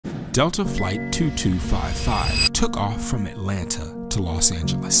Delta Flight 2255 took off from Atlanta to Los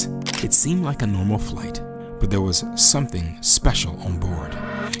Angeles. It seemed like a normal flight, but there was something special on board.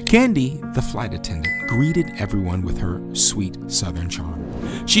 Candy, the flight attendant, greeted everyone with her sweet southern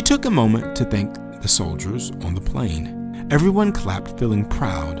charm. She took a moment to thank the soldiers on the plane. Everyone clapped, feeling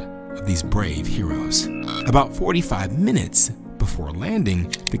proud of these brave heroes. About 45 minutes before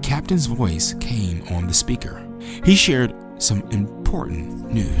landing, the captain's voice came on the speaker. He shared some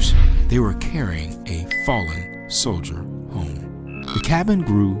important news. They were carrying a fallen soldier home. The cabin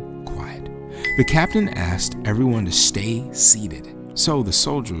grew quiet. The captain asked everyone to stay seated so the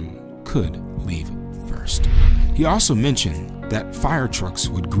soldier could leave first. He also mentioned that fire trucks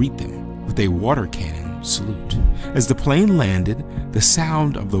would greet them with a water cannon salute. As the plane landed, the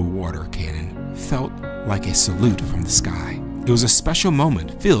sound of the water cannon felt like a salute from the sky. It was a special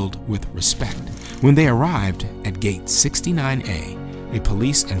moment filled with respect. When they arrived at gate 69A, a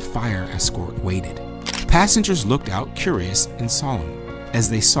police and fire escort waited. Passengers looked out curious and solemn as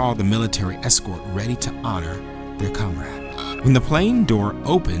they saw the military escort ready to honor their comrade. When the plane door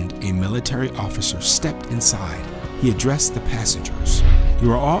opened, a military officer stepped inside. He addressed the passengers.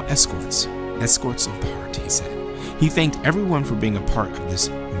 "You are all escorts, escorts of the heart," he said. He thanked everyone for being a part of this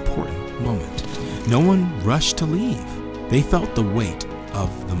important moment. No one rushed to leave. They felt the weight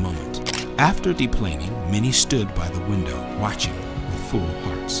of the moment. After deplaning, many stood by the window, watching with full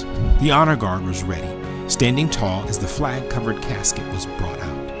hearts. The honor guard was ready, standing tall as the flag-covered casket was brought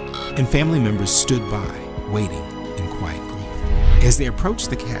out, and family members stood by, waiting in quiet grief. As they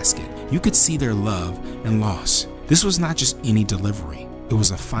approached the casket, you could see their love and loss. This was not just any delivery. It was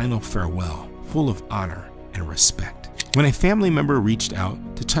a final farewell, full of honor and respect. When a family member reached out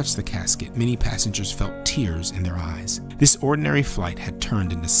to touch the casket, many passengers felt tears in their eyes. This ordinary flight had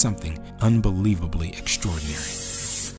turned into something unbelievably extraordinary.